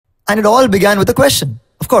And it all began with a question,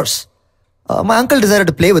 of course. My uncle decided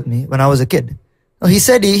to play with me when I was a kid. He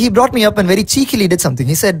said, he brought me up and very cheekily did something.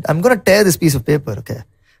 He said, I'm going to tear this piece of paper, okay?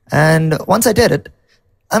 And once I tear it,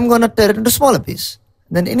 I'm going to tear it into a smaller piece.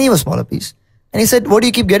 Then an even smaller piece. And he said, what do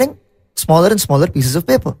you keep getting? Smaller and smaller pieces of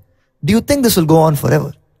paper. Do you think this will go on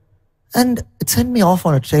forever? And it sent me off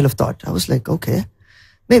on a trail of thought. I was like, okay,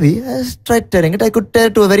 maybe I tried tearing it. I could tear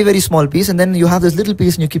it to a very, very small piece, and then you have this little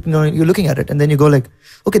piece and you keep going, you're looking at it, and then you go like,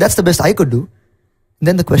 okay, that's the best I could do. And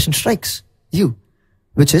then the question strikes you,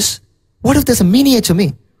 which is, what if there's a miniature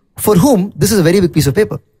me for whom this is a very big piece of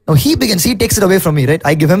paper? Now he takes it away from me, right?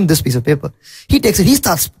 I give him this piece of paper. He takes it, he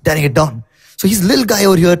starts tearing it down. So he's a little guy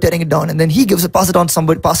over here tearing it down, and then he passes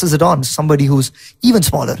it on to somebody who's even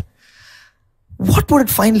smaller. What would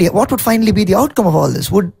finally be the outcome of all this?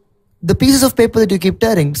 Would the pieces of paper that you keep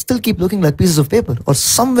tearing still keep looking like pieces of paper? Or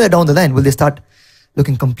somewhere down the line, will they start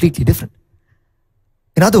looking completely different?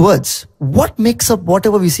 In other words, what makes up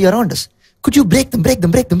whatever we see around us? Could you break them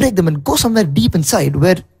and go somewhere deep inside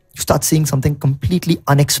where you start seeing something completely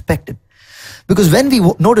unexpected? Because when we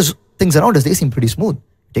notice things around us, they seem pretty smooth.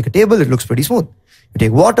 You take a table, it looks pretty smooth. You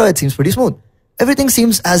take water, it seems pretty smooth. Everything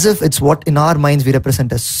seems as if it's what in our minds we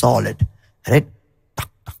represent as solid. Right?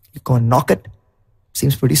 You go and knock it.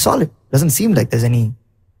 Seems pretty solid. Doesn't seem like there's any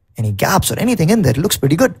gaps or anything in there. It looks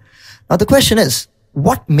pretty good. Now the question is,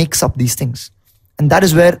 what makes up these things? And that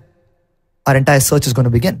is where our entire search is going to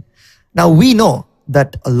begin. Now we know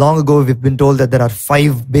that long ago we've been told that there are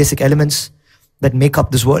 5 basic elements that make up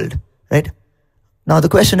this world. Right? Now the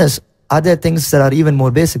question is, are there things that are even more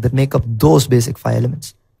basic that make up those basic 5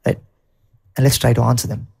 elements? Right? And let's try to answer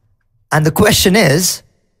them. And the question is,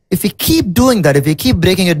 if we keep doing that, if we keep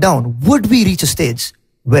breaking it down, would we reach a stage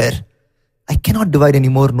where I cannot divide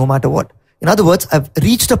anymore no matter what? In other words, I've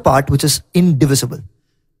reached a part which is indivisible.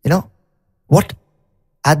 You know, what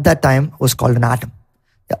at that time was called an atom.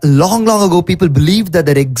 Long ago, people believed that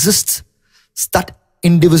there exists that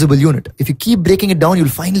indivisible unit. If you keep breaking it down, you'll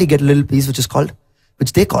finally get a little piece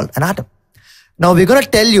which they call an atom. Now we're going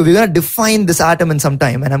to define this atom in some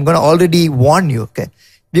time, and I'm going to already warn you, okay?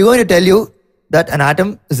 We're going to tell you that an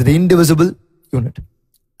atom is an indivisible unit.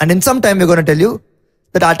 And in some time, we're going to tell you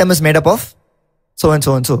that atom is made up of so and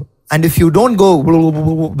so and so. And if you don't go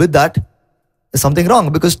with that, there's something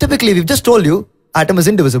wrong. Because typically, we've just told you atom is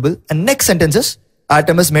indivisible. And next sentence is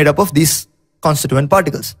atom is made up of these constituent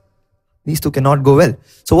particles. These two cannot go well.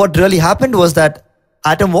 So what really happened was that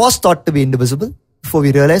atom was thought to be indivisible before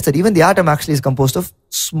we realized that even the atom actually is composed of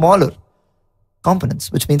smaller components,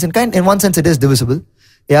 which means in one sense it is divisible.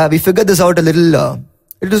 Yeah, we figured this out a little,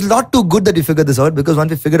 it was not too good that we figured this out, because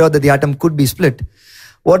once we figured out that the atom could be split,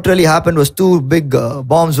 what really happened was 2 big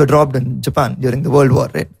bombs were dropped in Japan during the World War,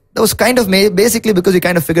 right? That was kind of basically because we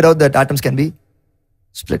kind of figured out that atoms can be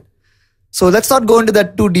split. So let's not go into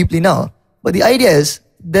that too deeply now. But the idea is,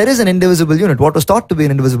 there is an indivisible unit, what was thought to be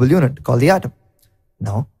an indivisible unit called the atom.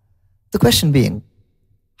 Now, the question being,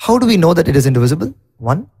 how do we know that it is indivisible?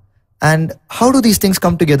 One. And how do these things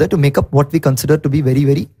come together to make up what we consider to be very,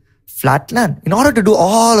 very flat land? In order to do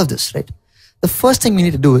all of this, right? The first thing we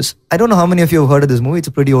need to do is, I don't know how many of you have heard of this movie. It's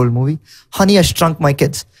a pretty old movie. Honey, I Shrunk My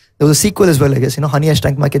Kids. There was a sequel as well, I guess. Honey, I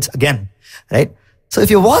Shrunk My Kids again, right? So if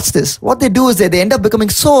you watch this, what they do is they end up becoming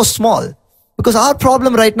so small, because our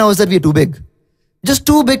problem right now is that we are too big. Just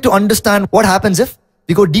too big to understand what happens if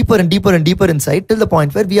we go deeper and deeper and deeper inside till the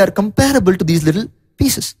point where we are comparable to these little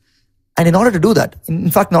pieces. And in order to do that,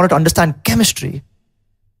 in fact, in order to understand chemistry,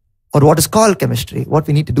 or what is called chemistry, what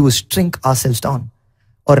we need to do is shrink ourselves down.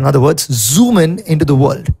 Or in other words, zoom in into the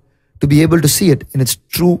world to be able to see it in its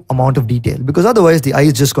true amount of detail. Because otherwise, the eye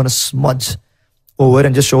is just going to smudge over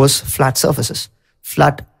and just show us flat surfaces.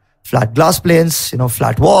 Flat glass planes,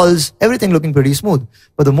 flat walls, everything looking pretty smooth.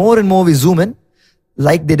 But the more and more we zoom in,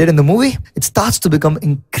 like they did in the movie, it starts to become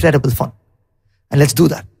incredible fun. And let's do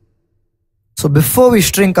that. So before we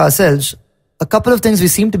shrink ourselves, a couple of things we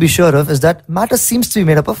seem to be sure of is that matter seems to be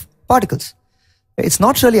made up of particles. It's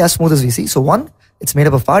not really as smooth as we see. So one, it's made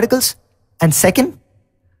up of particles. And second,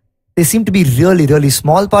 they seem to be really, really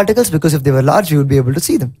small particles, because if they were large, we would be able to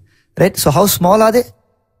see them. Right? So how small are they?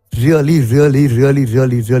 Really, really, really,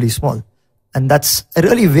 really, really small. And that's a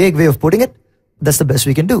really vague way of putting it. That's the best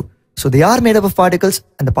we can do. So they are made up of particles,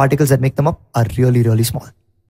 and the particles that make them up are really, really small.